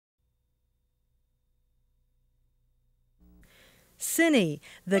Cine,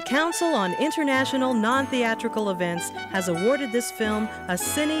 the Council on International Non-Theatrical Events, has awarded this film a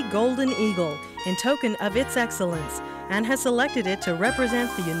Cine Golden Eagle in token of its excellence and has selected it to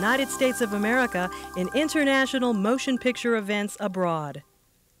represent the United States of America in international motion picture events abroad.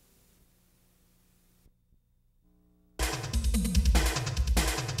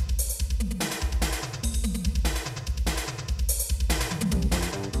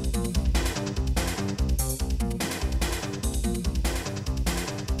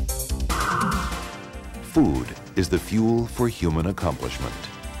 Food is the fuel for human accomplishment.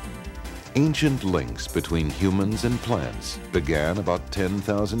 Ancient links between humans and plants began about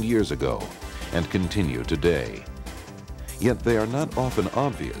 10,000 years ago and continue today. Yet they are not often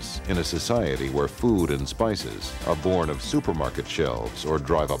obvious in a society where food and spices are born of supermarket shelves or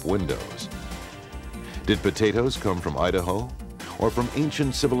drive-up windows. Did potatoes come from Idaho or from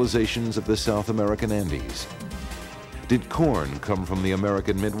ancient civilizations of the South American Andes? Did corn come from the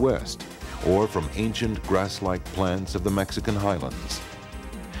American Midwest or from ancient grass-like plants of the Mexican highlands?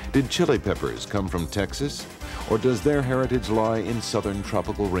 Did chili peppers come from Texas, or does their heritage lie in southern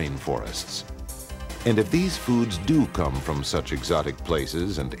tropical rainforests? And if these foods do come from such exotic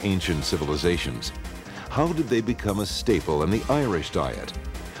places and ancient civilizations, how did they become a staple in the Irish diet,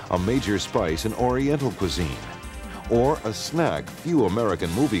 a major spice in Oriental cuisine, or a snack few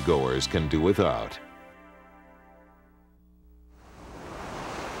American moviegoers can do without?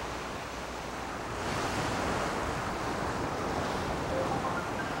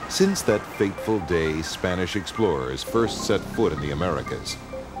 Since that fateful day Spanish explorers first set foot in the Americas,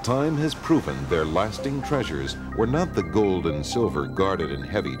 time has proven their lasting treasures were not the gold and silver guarded in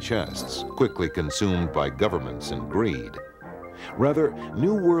heavy chests, quickly consumed by governments and greed. Rather,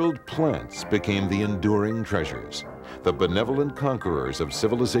 New World plants became the enduring treasures, the benevolent conquerors of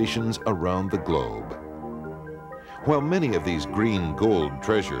civilizations around the globe. While many of these green gold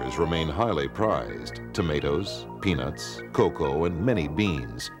treasures remain highly prized, tomatoes, peanuts, cocoa, and many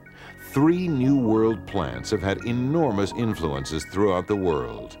beans, 3 New World plants have had enormous influences throughout the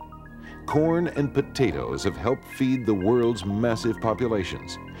world. Corn and potatoes have helped feed the world's massive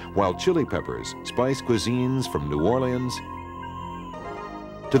populations, while chili peppers spice cuisines from New Orleans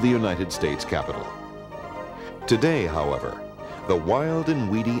to the United States Capitol. Today, however, the wild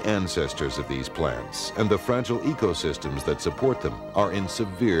and weedy ancestors of these plants and the fragile ecosystems that support them are in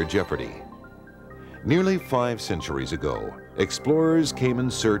severe jeopardy. Nearly 5 centuries ago, explorers came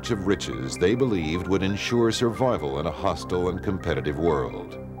in search of riches they believed would ensure survival in a hostile and competitive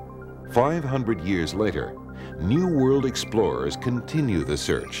world. 500 years later, New World explorers continue the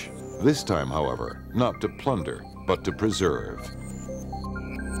search, this time, however, not to plunder, but to preserve.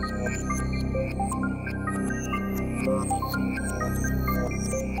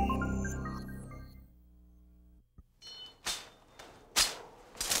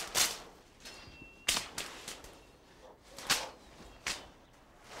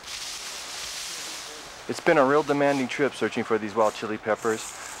 It's been a real demanding trip searching for these wild chili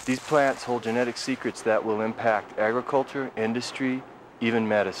peppers. These plants hold genetic secrets that will impact agriculture, industry, even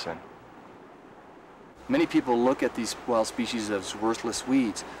medicine. Many people look at these wild species as worthless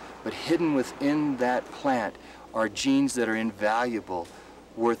weeds, but hidden within that plant are genes that are invaluable,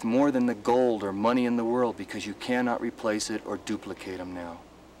 worth more than the gold or money in the world, because you cannot replace it or duplicate them now.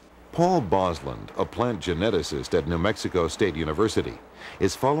 Paul Bosland, a plant geneticist at New Mexico State University,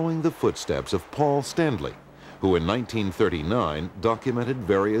 is following the footsteps of Paul Stanley, who in 1939 documented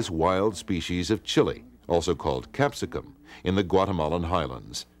various wild species of chili, also called capsicum, in the Guatemalan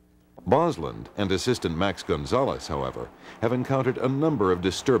highlands. Bosland and assistant Max Gonzalez, however, have encountered a number of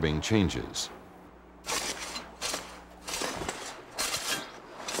disturbing changes.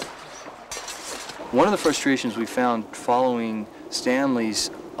 One of the frustrations we found following Stanley's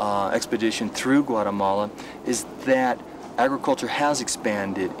expedition through Guatemala is that agriculture has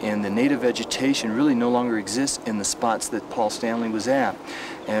expanded and the native vegetation really no longer exists in the spots that Paul Stanley was at.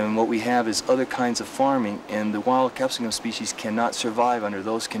 And what we have is other kinds of farming, and the wild capsicum species cannot survive under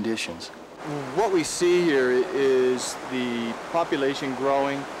those conditions. What we see here is the population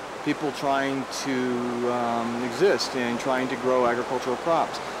growing, people trying to exist and trying to grow agricultural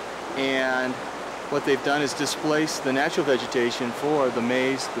crops. And what they've done is displace the natural vegetation for the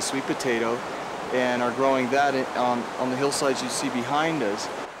maize, the sweet potato, and are growing that on the hillsides you see behind us.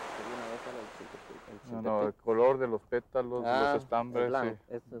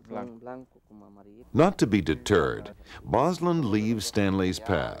 Not to be deterred, Bosland leaves Stanley's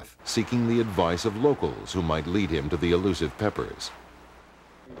path, seeking the advice of locals who might lead him to the elusive peppers.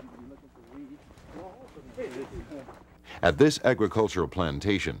 At this agricultural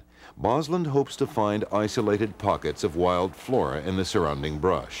plantation, Bosland hopes to find isolated pockets of wild flora in the surrounding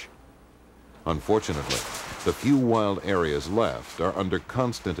brush. Unfortunately, the few wild areas left are under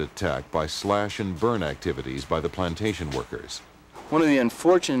constant attack by slash and burn activities by the plantation workers. One of the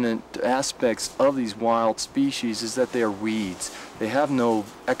unfortunate aspects of these wild species is that they are weeds. They have no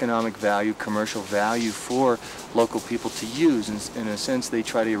economic value, commercial value for local people to use. In a sense, they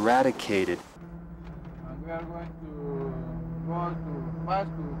try to eradicate it. We are going to go to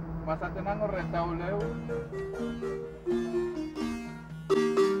Masatenango Retauleu.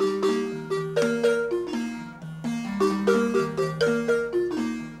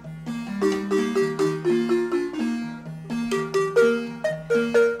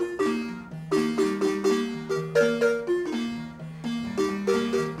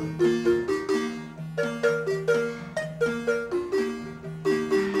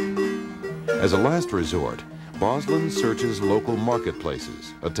 As a last resort, Bosland searches local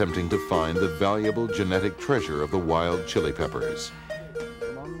marketplaces, attempting to find the valuable genetic treasure of the wild chili peppers.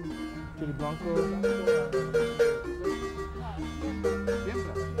 Chili blanco.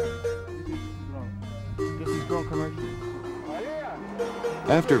 This is grown commercially.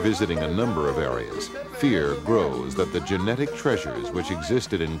 After visiting a number of areas, fear grows that the genetic treasures which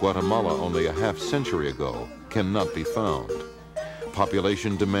existed in Guatemala only a half-century ago cannot be found.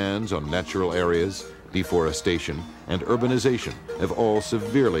 Population demands on natural areas, deforestation, and urbanization have all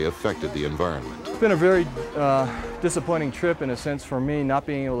severely affected the environment. It's been a very disappointing trip in a sense for me, not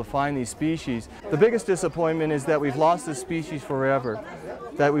being able to find these species. The biggest disappointment is that we've lost this species forever,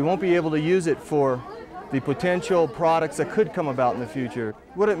 that we won't be able to use it for the potential products that could come about in the future.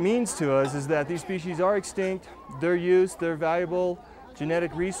 What it means to us is that these species are extinct, their use, their valuable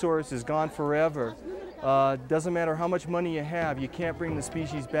genetic resource is gone forever. Doesn't matter how much money you have, you can't bring the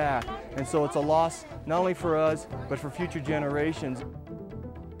species back. And so it's a loss not only for us, but for future generations.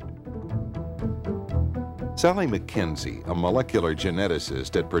 Sally McKenzie, a molecular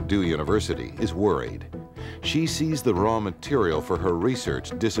geneticist at Purdue University, is worried. She sees the raw material for her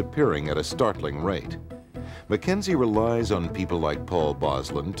research disappearing at a startling rate. McKenzie relies on people like Paul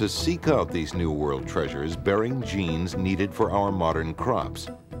Bosland to seek out these New World treasures bearing genes needed for our modern crops.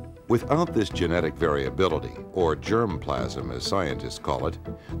 Without this genetic variability, or germplasm as scientists call it,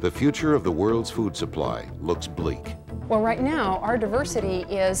 the future of the world's food supply looks bleak. Well, right now, our diversity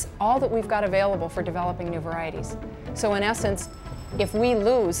is all that we've got available for developing new varieties. So in essence, if we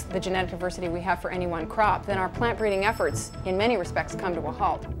lose the genetic diversity we have for any one crop, then our plant breeding efforts, in many respects, come to a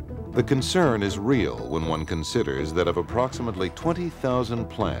halt. The concern is real when one considers that of approximately 20,000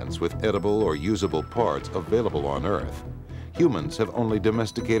 plants with edible or usable parts available on Earth, humans have only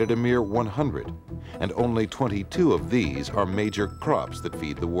domesticated a mere 100, and only 22 of these are major crops that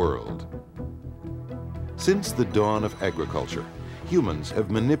feed the world. Since the dawn of agriculture, humans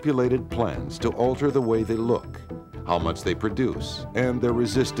have manipulated plants to alter the way they look, how much they produce, and their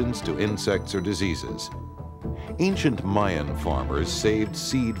resistance to insects or diseases. Ancient Mayan farmers saved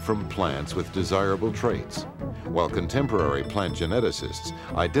seed from plants with desirable traits, while contemporary plant geneticists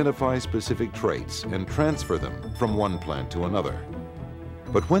identify specific traits and transfer them from one plant to another.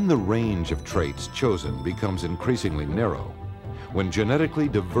 But when the range of traits chosen becomes increasingly narrow, when genetically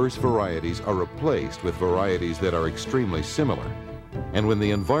diverse varieties are replaced with varieties that are extremely similar, and when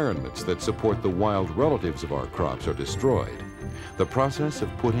the environments that support the wild relatives of our crops are destroyed, the process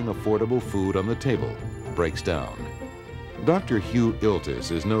of putting affordable food on the table breaks down. Dr. Hugh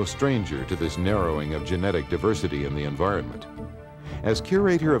Iltis is no stranger to this narrowing of genetic diversity in the environment. As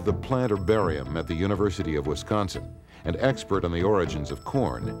curator of the plant herbarium at the University of Wisconsin and expert on the origins of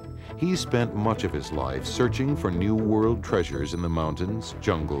corn, he spent much of his life searching for New World treasures in the mountains,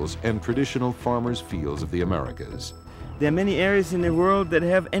 jungles, and traditional farmers' fields of the Americas. There are many areas in the world that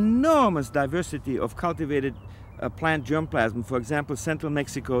have enormous diversity of cultivated plant germplasm. For example, central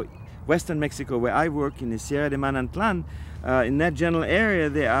Mexico, western Mexico, where I work in the Sierra de Manantlan, in that general area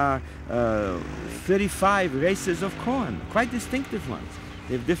there are 35 races of corn, quite distinctive ones.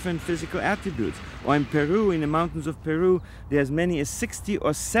 They have different physical attributes. Or in Peru, in the mountains of Peru, there are as many as 60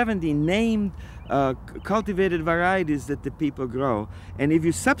 or 70 named cultivated varieties that the people grow. And if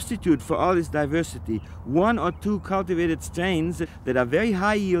you substitute for all this diversity, one or two cultivated strains that are very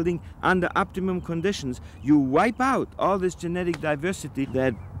high yielding under optimum conditions, you wipe out all this genetic diversity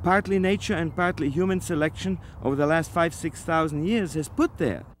that partly nature and partly human selection over the last 5,000–6,000 years has put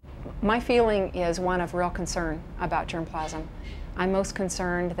there. My feeling is one of real concern about germplasm. I'm most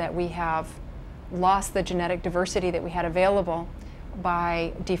concerned that we have lost the genetic diversity that we had available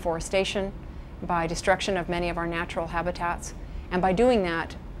by deforestation, by destruction of many of our natural habitats, and by doing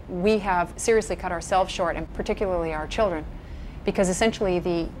that, we have seriously cut ourselves short, and particularly our children, because essentially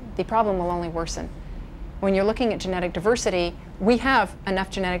the problem will only worsen. When you're looking at genetic diversity, we have enough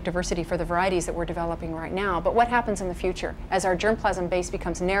genetic diversity for the varieties that we're developing right now, but what happens in the future as our germplasm base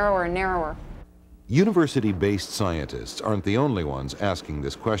becomes narrower and narrower? University-based scientists aren't the only ones asking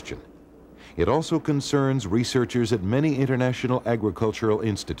this question. It also concerns researchers at many international agricultural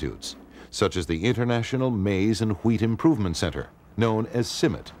institutes, such as the International Maize and Wheat Improvement Center, known as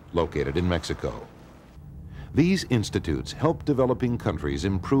CIMMYT, located in Mexico. These institutes help developing countries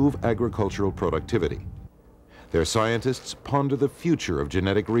improve agricultural productivity. Their scientists ponder the future of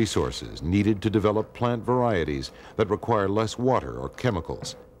genetic resources needed to develop plant varieties that require less water or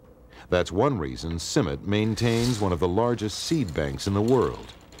chemicals. That's one reason CIMMYT maintains one of the largest seed banks in the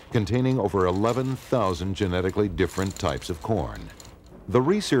world, containing over 11,000 genetically different types of corn. The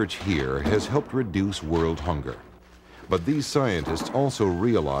research here has helped reduce world hunger. But these scientists also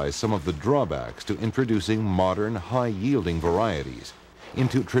realize some of the drawbacks to introducing modern, high-yielding varieties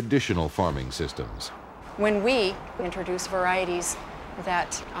into traditional farming systems. When we introduce varieties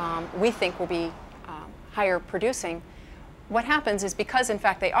that we think will be higher producing, what happens is, because in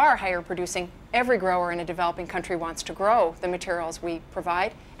fact they are higher producing, every grower in a developing country wants to grow the materials we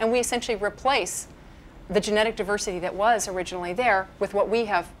provide, and we essentially replace the genetic diversity that was originally there with what we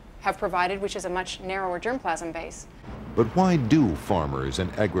have provided, which is a much narrower germplasm base. But why do farmers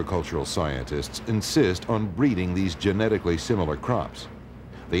and agricultural scientists insist on breeding these genetically similar crops?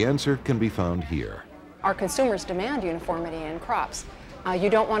 The answer can be found here. Our consumers demand uniformity in crops. You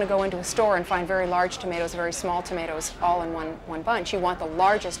don't want to go into a store and find very large tomatoes, very small tomatoes, all in one bunch. You want the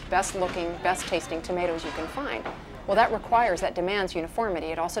largest, best looking, best tasting tomatoes you can find. Well, that demands uniformity.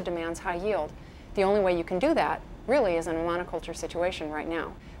 It also demands high yield. The only way you can do that really is in a monoculture situation right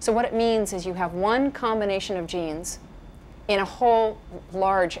now. So what it means is you have one combination of genes in a whole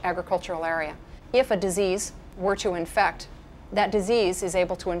large agricultural area. If a disease were to infect, that disease is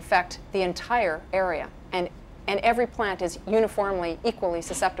able to infect the entire area, and every plant is uniformly, equally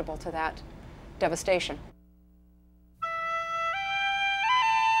susceptible to that devastation.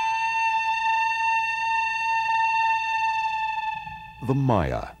 The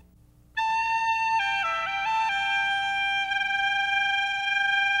Maya.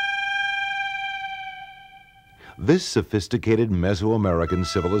 This sophisticated Mesoamerican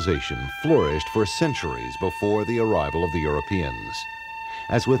civilization flourished for centuries before the arrival of the Europeans.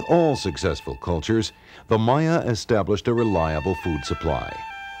 As with all successful cultures, the Maya established a reliable food supply.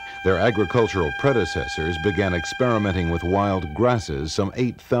 Their agricultural predecessors began experimenting with wild grasses some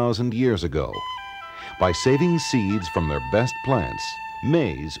 8,000 years ago. By saving seeds from their best plants,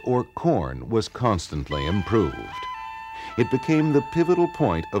 maize or corn was constantly improved. It became the pivotal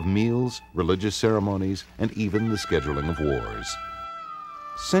point of meals, religious ceremonies, and even the scheduling of wars.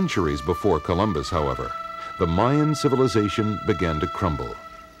 Centuries before Columbus, however, the Mayan civilization began to crumble.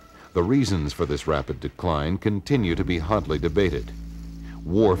 The reasons for this rapid decline continue to be hotly debated.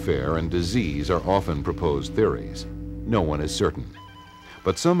 Warfare and disease are often proposed theories. No one is certain.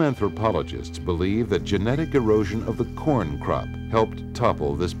 But some anthropologists believe that genetic erosion of the corn crop helped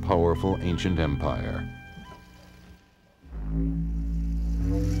topple this powerful ancient empire.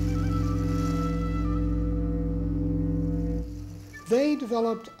 They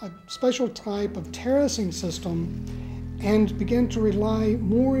developed a special type of terracing system and began to rely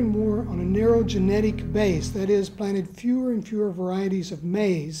more and more on a narrow genetic base, that is, planted fewer and fewer varieties of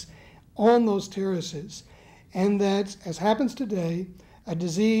maize on those terraces. And that, as happens today, a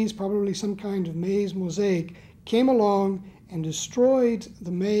disease, probably some kind of maize mosaic, came along and destroyed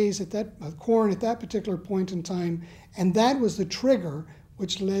the maize corn at that particular point in time, and that was the trigger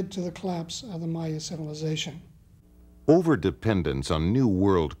which led to the collapse of the Maya civilization. Overdependence on New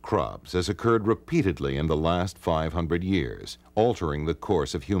World crops has occurred repeatedly in the last 500 years, altering the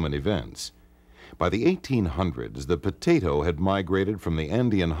course of human events. By the 1800s, the potato had migrated from the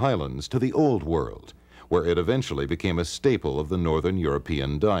Andean highlands to the Old World, where it eventually became a staple of the Northern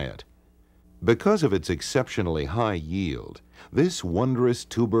European diet. Because of its exceptionally high yield, this wondrous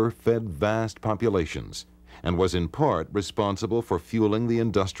tuber fed vast populations and was in part responsible for fueling the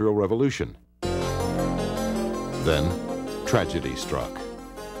Industrial Revolution. Then, tragedy struck.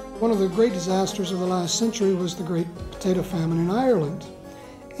 One of the great disasters of the last century was the Great Potato Famine in Ireland.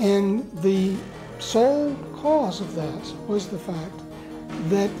 And the sole cause of that was the fact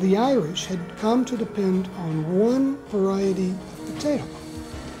that the Irish had come to depend on one variety of potato.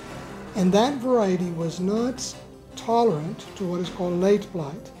 And that variety was not tolerant to what is called late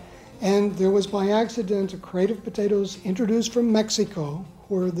blight. And there was by accident a crate of potatoes introduced from Mexico,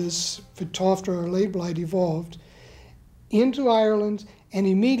 where this Phytophthora or late blight evolved, into Ireland, And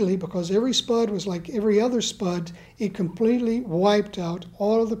immediately, because every spud was like every other spud, it completely wiped out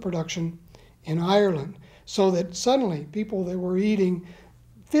all of the production in Ireland. So that suddenly people that were eating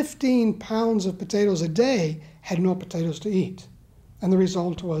 15 pounds of potatoes a day had no potatoes to eat. And the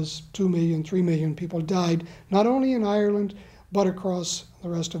result was 2 million, 3 million people died, not only in Ireland, but across the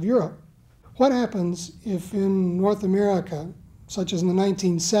rest of Europe. What happens if in North America, such as in the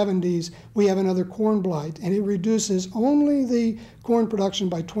 1970s, we have another corn blight, and it reduces only the corn production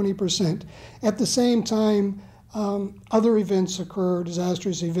by 20%. At the same time, other events occur,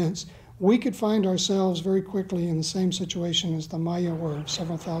 disastrous events. We could find ourselves very quickly in the same situation as the Maya were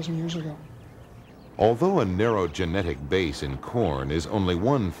several thousand years ago. Although a narrow genetic base in corn is only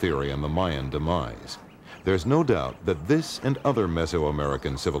one theory on the Mayan demise, there's no doubt that this and other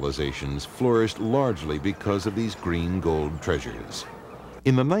Mesoamerican civilizations flourished largely because of these green gold treasures.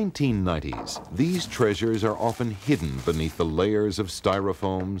 In the 1990s, these treasures are often hidden beneath the layers of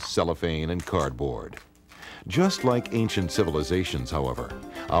styrofoam, cellophane, and cardboard. Just like ancient civilizations, however,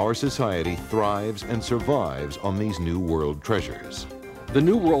 our society thrives and survives on these New World treasures. The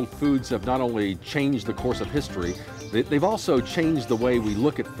New World foods have not only changed the course of history, they've also changed the way we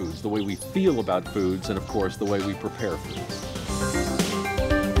look at foods, the way we feel about foods, and of course, the way we prepare foods.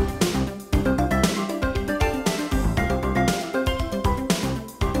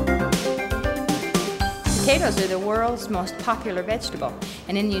 Potatoes are the world's most popular vegetable,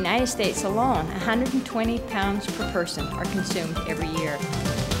 and in the United States alone, 120 pounds per person are consumed every year.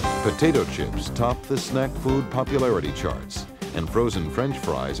 Potato chips top the snack food popularity charts, and frozen French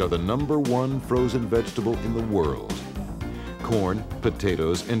fries are the #1 frozen vegetable in the world. Corn,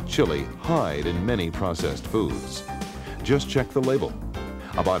 potatoes, and chili hide in many processed foods. Just check the label.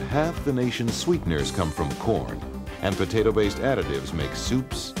 About half the nation's sweeteners come from corn, and potato-based additives make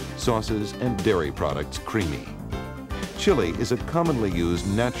soups, sauces, and dairy products creamy. Chili is a commonly used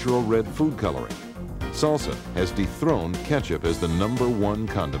natural red food coloring. Salsa has dethroned ketchup as the #1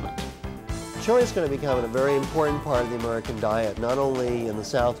 condiment. Chili is going to become a very important part of the American diet, not only in the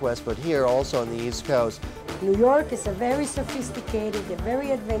Southwest, but here also on the East Coast. New York is a very sophisticated, they're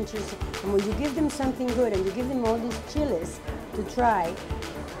very adventurous, and when you give them something good and you give them all these chilies to try,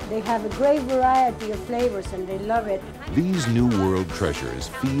 they have a great variety of flavors and they love it. These New World treasures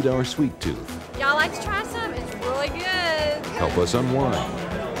feed our sweet tooth. Y'all like to try some? It's really good. Help us unwind.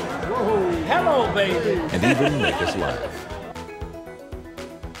 Whoa, hello, baby. And even make us laugh.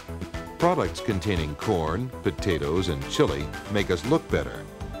 Products containing corn, potatoes, and chili make us look better,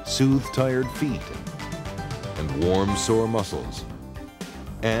 soothe tired feet, and warm sore muscles,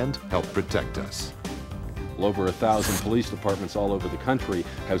 and help protect us. Over 1,000 police departments all over the country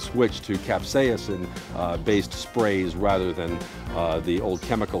have switched to capsaicin-based sprays rather than the old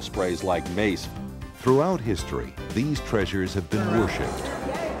chemical sprays like mace. Throughout history, these treasures have been worshipped.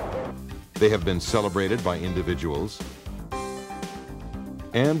 They have been celebrated by individuals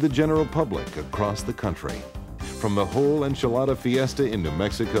and the general public across the country, from the whole enchilada fiesta in New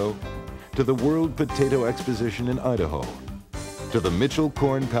Mexico to the World Potato Exposition in Idaho to the Mitchell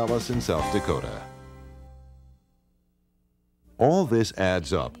Corn Palace in South Dakota. All this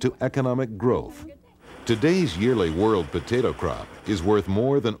adds up to economic growth. Today's yearly world potato crop is worth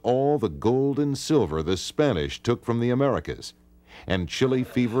more than all the gold and silver the Spanish took from the Americas. And chili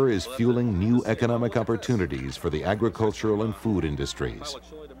fever is fueling new economic opportunities for the agricultural and food industries.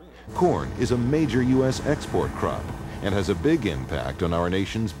 Corn is a major U.S. export crop and has a big impact on our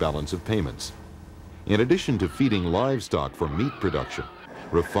nation's balance of payments. In addition to feeding livestock for meat production,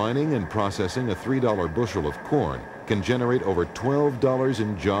 refining and processing a $3 bushel of corn can generate over $12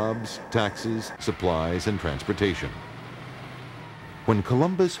 in jobs, taxes, supplies, and transportation. When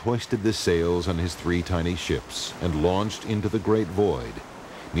Columbus hoisted the sails on his 3 tiny ships and launched into the great void,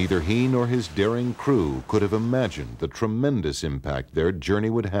 neither he nor his daring crew could have imagined the tremendous impact their journey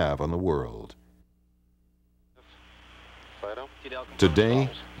would have on the world.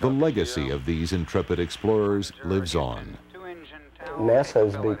 Today, the legacy of these intrepid explorers lives on. NASA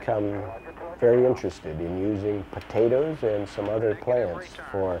has become very interested in using potatoes and some other plants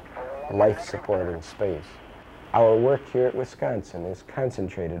for life support in space. Our work here at Wisconsin is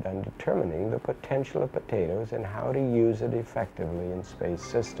concentrated on determining the potential of potatoes and how to use it effectively in space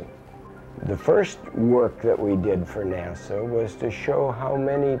systems. The first work that we did for NASA was to show how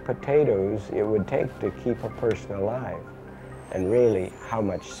many potatoes it would take to keep a person alive, and really how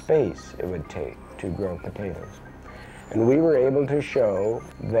much space it would take to grow potatoes. And we were able to show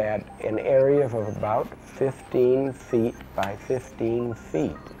that an area of about 15 feet by 15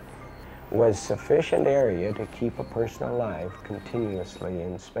 feet was sufficient area to keep a person alive continuously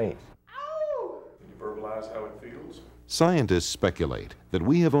in space. Can you verbalize how it feels? Scientists speculate that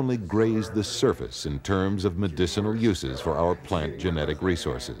we have only grazed the surface in terms of medicinal uses for our plant genetic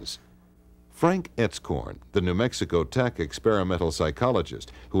resources. Frank Etzkorn, the New Mexico Tech experimental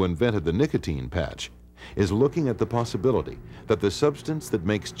psychologist who invented the nicotine patch, is looking at the possibility that the substance that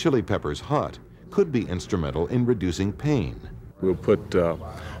makes chili peppers hot could be instrumental in reducing pain. We'll put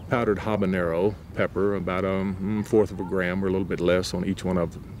powdered habanero pepper, about a fourth of a gram or a little bit less on each one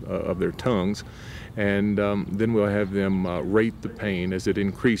of their tongues, and then we'll have them rate the pain as it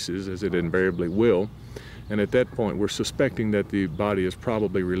increases, as it invariably will. And at that point, we're suspecting that the body is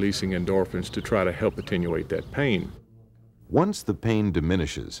probably releasing endorphins to try to help attenuate that pain. Once the pain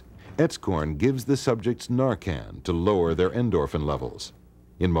diminishes, Etzkorn gives the subjects Narcan to lower their endorphin levels.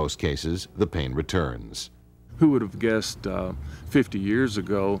 In most cases, the pain returns. Who would have guessed 50 years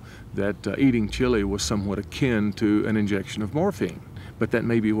ago that eating chili was somewhat akin to an injection of morphine? But that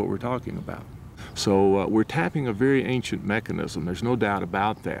may be what we're talking about. So we're tapping a very ancient mechanism. There's no doubt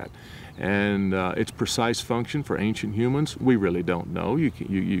about that. And its precise function for ancient humans, we really don't know.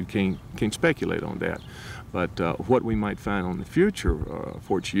 You can't speculate on that. But what we might find in the future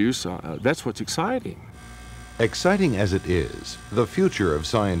for its use, that's what's exciting. Exciting as it is, the future of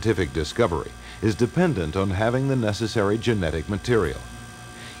scientific discovery is dependent on having the necessary genetic material.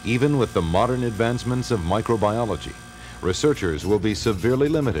 Even with the modern advancements of microbiology, researchers will be severely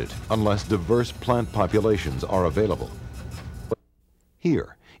limited unless diverse plant populations are available.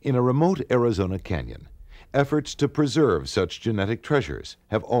 Here, in a remote Arizona canyon, efforts to preserve such genetic treasures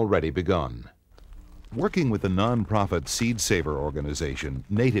have already begun. Working with the nonprofit seed saver organization,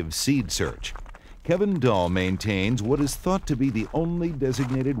 Native Seed Search, Kevin Dahl maintains what is thought to be the only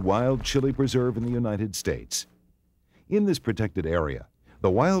designated wild chili preserve in the United States. In this protected area,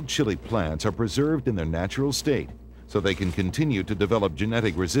 the wild chili plants are preserved in their natural state so they can continue to develop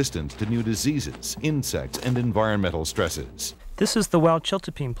genetic resistance to new diseases, insects, and environmental stresses. This is the wild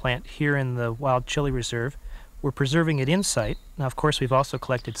chiltepine plant here in the Wild Chili Reserve. We're preserving it in site. Now, of course, we've also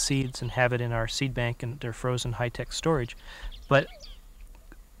collected seeds and have it in our seed bank and their frozen high-tech storage. But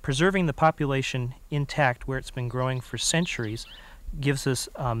preserving the population intact where it's been growing for centuries gives us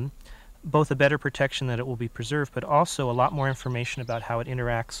both a better protection that it will be preserved, but also a lot more information about how it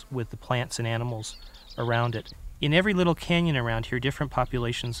interacts with the plants and animals around it. In every little canyon around here, different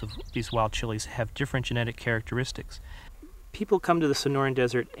populations of these wild chilies have different genetic characteristics. People come to the Sonoran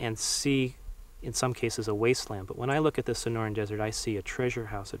Desert and see, in some cases, a wasteland, but when I look at the Sonoran Desert, I see a treasure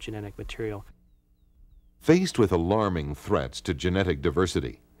house of genetic material. Faced with alarming threats to genetic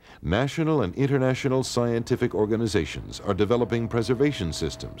diversity, national and international scientific organizations are developing preservation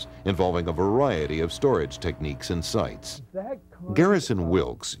systems involving a variety of storage techniques and sites. Garrison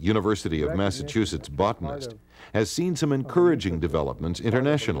Wilkes, University of Massachusetts botanist, has seen some encouraging developments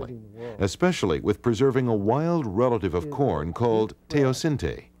internationally, especially with preserving a wild relative of corn called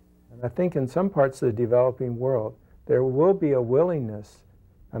teosinte. I think in some parts of the developing world, there will be a willingness,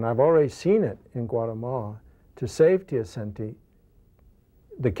 and I've already seen it in Guatemala, to save teosinte,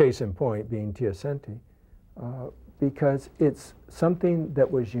 the case in point being teosinte, because it's something that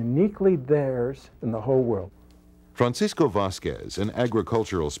was uniquely theirs in the whole world. Francisco Vasquez, an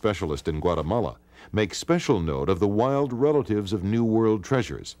agricultural specialist in Guatemala, makes special note of the wild relatives of New World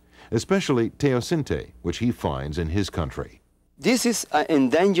treasures, especially teosinte, which he finds in his country. This is an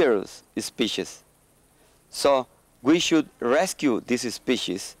endangered species, so we should rescue this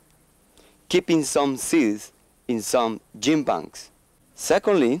species, keeping some seeds in some gene banks.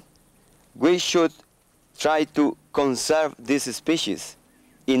 Secondly, we should try to conserve this species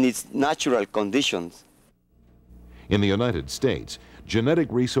in its natural conditions. In the United States, genetic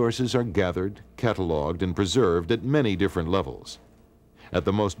resources are gathered, cataloged, and preserved at many different levels. At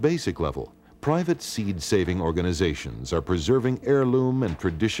the most basic level, private seed-saving organizations are preserving heirloom and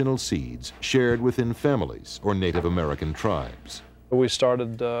traditional seeds shared within families or Native American tribes. We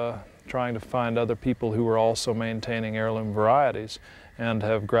started trying to find other people who were also maintaining heirloom varieties and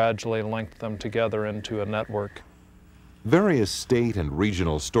have gradually linked them together into a network. Various state and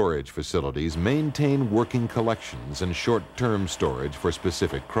regional storage facilities maintain working collections and short-term storage for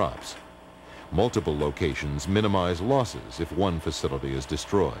specific crops. Multiple locations minimize losses if one facility is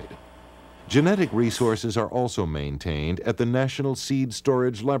destroyed. Genetic resources are also maintained at the National Seed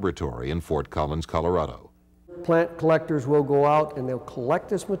Storage Laboratory in Fort Collins, Colorado. Plant collectors will go out and they'll collect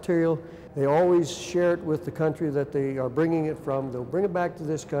this material. They always share it with the country that they are bringing it from. They'll bring it back to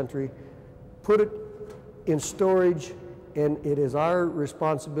this country, put it in storage, and it is our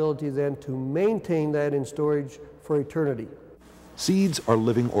responsibility then to maintain that in storage for eternity. Seeds are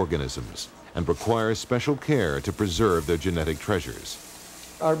living organisms and require special care to preserve their genetic treasures.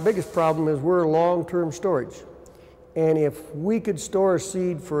 Our biggest problem is we're long-term storage. And if we could store a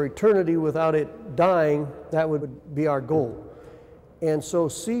seed for eternity without it dying, that would be our goal. And so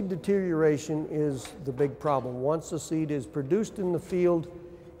seed deterioration is the big problem. Once the seed is produced in the field,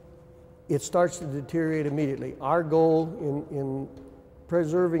 it starts to deteriorate immediately. Our goal in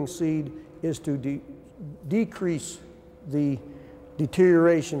preserving seed is to decrease the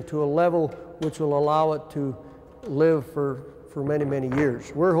deterioration to a level which will allow it to live for many, many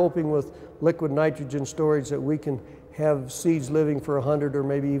years. We're hoping with liquid nitrogen storage that we can have seeds living for 100 or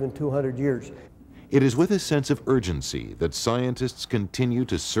maybe even 200 years. It is with a sense of urgency that scientists continue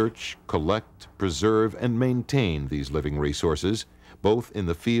to search, collect, preserve, and maintain these living resources, both in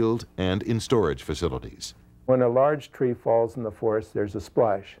the field and in storage facilities. When a large tree falls in the forest, there's a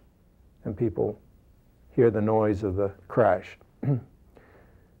splash, and people hear the noise of the crash.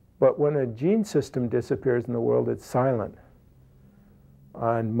 But when a gene system disappears in the world, it's silent.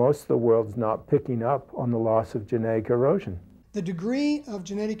 And most of the world's not picking up on the loss of genetic erosion. The degree of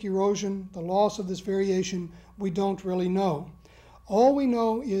genetic erosion, the loss of this variation, we don't really know. All we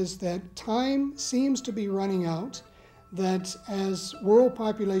know is that time seems to be running out, that as world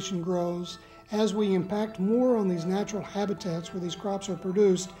population grows, as we impact more on these natural habitats where these crops are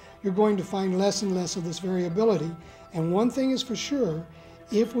produced, you're going to find less and less of this variability. And one thing is for sure,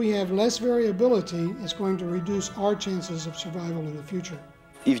 if we have less variability, it's going to reduce our chances of survival in the future.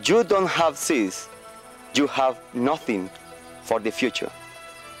 If you don't have seeds, you have nothing for the future.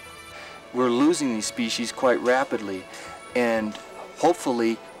 We're losing these species quite rapidly, and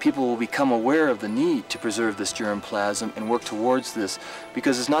hopefully people will become aware of the need to preserve this germplasm and work towards this,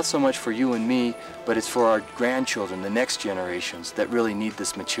 because it's not so much for you and me, but it's for our grandchildren, the next generations, that really need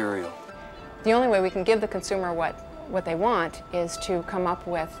this material. The only way we can give the consumer what they want is to come up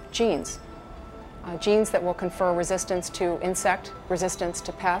with genes. Genes that will confer resistance to insect, resistance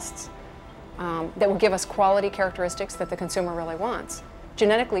to pests, that will give us quality characteristics that the consumer really wants.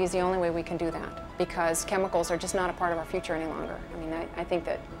 Genetically is the only way we can do that, because chemicals are just not a part of our future any longer. I mean, I think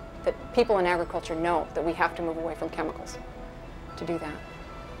that people in agriculture know that we have to move away from chemicals to do that.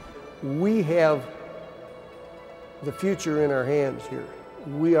 We have the future in our hands here.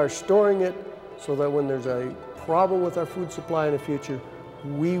 We are storing it so that when there's a problem with our food supply in the future,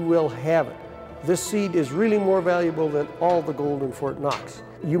 we will have it. This seed is really more valuable than all the gold in Fort Knox.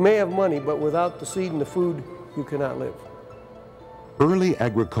 You may have money, but without the seed and the food, you cannot live. Early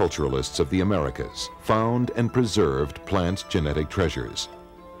agriculturalists of the Americas found and preserved plants' genetic treasures.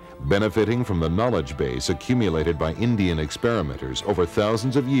 Benefiting from the knowledge base accumulated by Indian experimenters over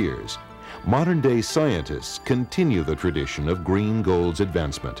thousands of years, modern-day scientists continue the tradition of green gold's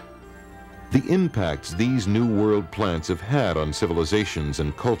advancement. The impacts these New World plants have had on civilizations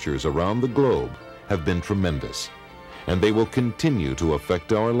and cultures around the globe have been tremendous, and they will continue to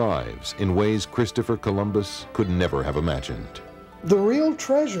affect our lives in ways Christopher Columbus could never have imagined. The real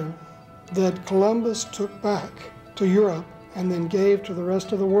treasure that Columbus took back to Europe and then gave to the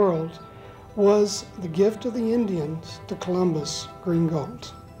rest of the world was the gift of the Indians to Columbus, green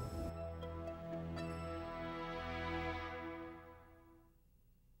gold.